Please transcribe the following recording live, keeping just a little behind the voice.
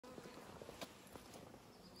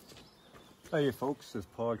Hi folks, it's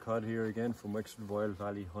Paul Codd here again from Wexford Wild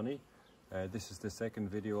Valley Honey. This is the second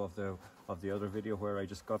video of the other video where I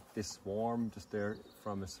just got this swarm just there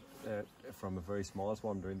from a very small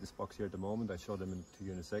swarm. They're in this box here at the moment. I'll show them to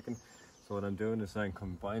you in a second. So what I'm doing is I'm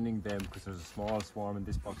combining them because there's a small swarm in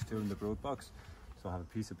this box too, in the brood box. So I have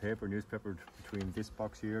a piece of paper, newspaper, between this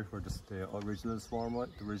box here where just the original swarm,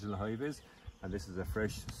 the original hive is, and this is a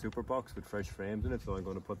fresh super box with fresh frames in it. So I'm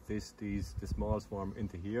going to put the small swarm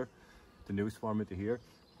into here, the new swarm into here,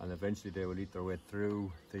 and eventually they will eat their way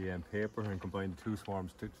through the paper and combine the two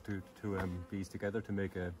swarms, two bees together to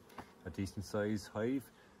make a decent size hive.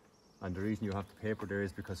 And the reason you have the paper there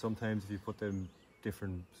is because sometimes if you put them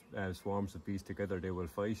different swarms of bees together, they will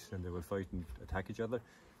fight and attack each other.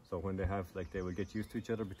 So when they have, like, they will get used to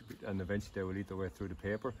each other, and eventually they will eat their way through the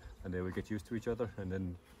paper and they will get used to each other, and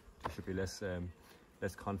then there should be less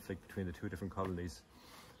conflict between the two different colonies.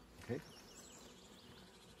 Okay.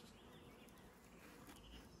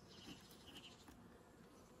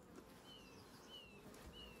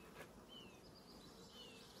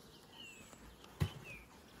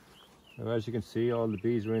 Now, as you can see, all the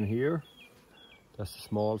bees are in here. That's the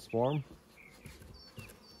small swarm.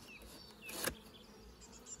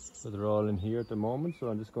 So they're all in here at the moment. So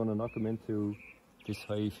I'm just going to knock them into this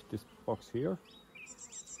hive, this box here.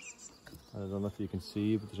 And I don't know if you can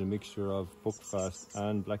see, but there's a mixture of buckfast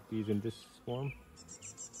and black bees in this swarm.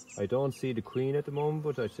 I don't see the queen at the moment,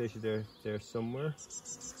 but I'd say she's there somewhere.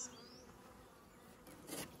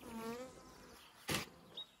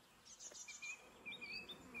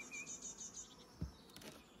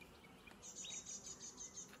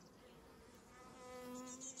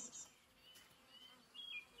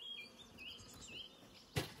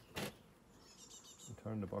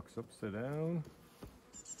 Turn the box upside down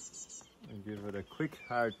and give it a quick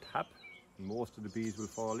hard tap, and most of the bees will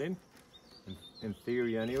fall in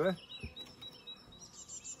theory anyway.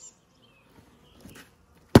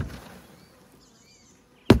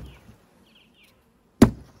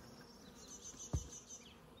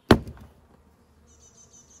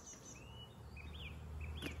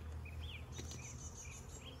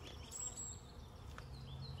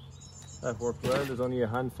 That worked well. There's only a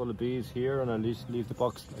handful of bees here, and I'll just leave the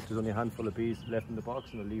box, like, there's only a handful of bees left in the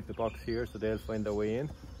box, and I'll leave the box here so they'll find their way in.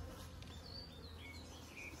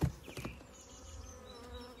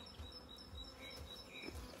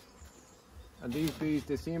 And these bees,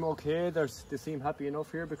 they seem okay. They seem happy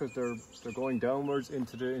enough here because they're going downwards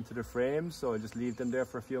into the frames. So I'll just leave them there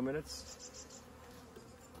for a few minutes.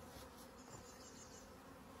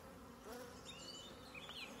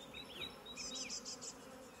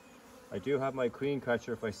 I do have my queen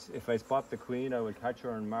catcher. If I spot the queen, I will catch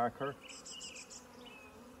her and mark her.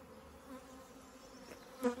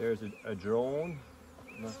 There's a drone.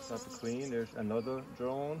 That's not the queen. There's another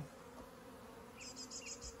drone.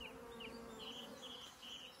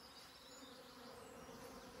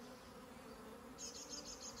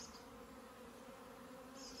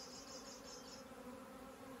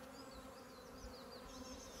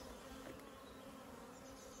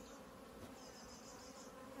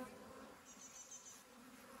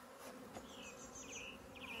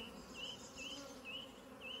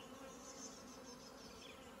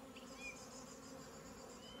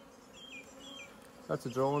 That's a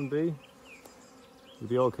drone bee. You'll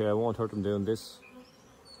be okay. I won't hurt them doing this.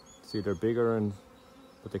 See, they're bigger,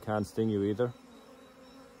 but they can't sting you either.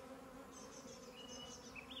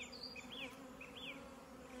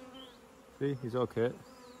 See, he's okay.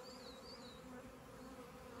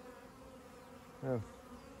 Oh.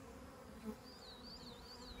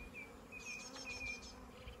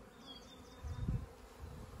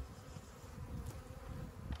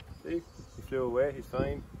 See, he flew away. He's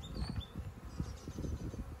fine.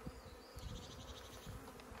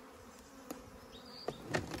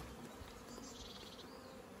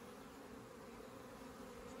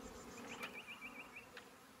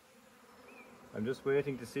 I'm just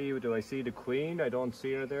waiting to see, do I see the queen? I don't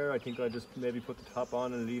see her there. I think I'll just maybe put the top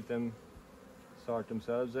on and leave them sort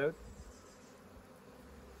themselves out.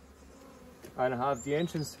 And I have the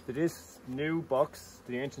entrance to this new box.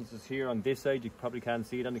 The entrance is here on this side. You probably can't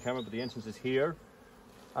see it on the camera, but the entrance is here.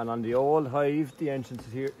 And on the old hive, the entrance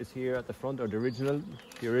is here at the front, or the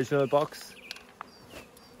original box.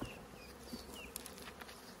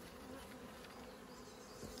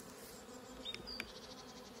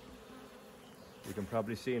 You can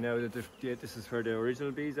probably see now that this is where the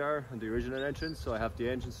original bees are, and the original entrance. So I have the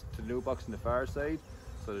entrance to the new box on the far side,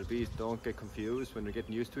 so the bees don't get confused when they're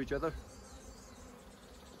getting used to each other.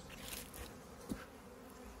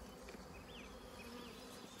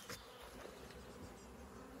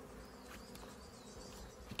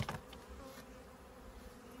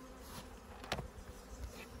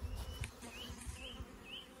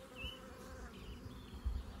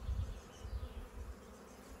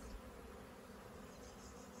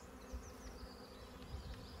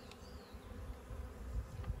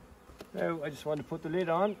 Now I just want to put the lid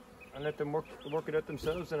on and let them work it out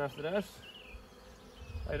themselves, and after that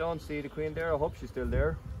I don't see the queen there. I hope she's still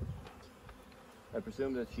there. I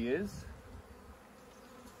presume that she is.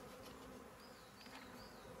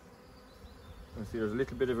 You see there's a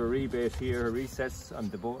little bit of a rebate here, a recess on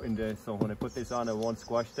the so when I put this on, I won't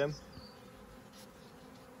squash them.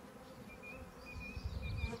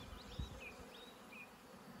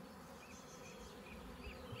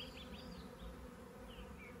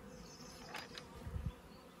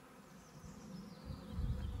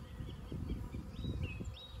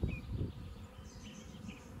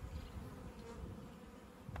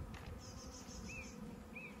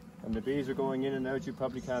 And the bees are going in and out. You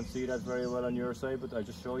probably can't see that very well on your side, but I'll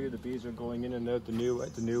just show you the bees are going in and out the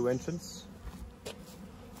new entrance.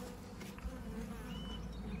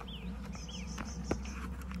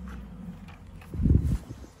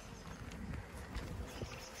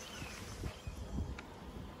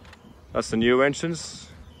 That's the new entrance.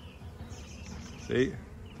 See?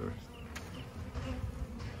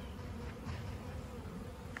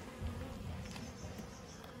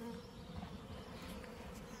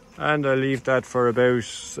 And I leave that for about,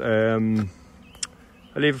 I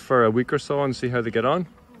leave it for a week or so and see how they get on.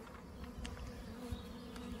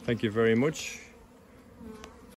 Thank you very much.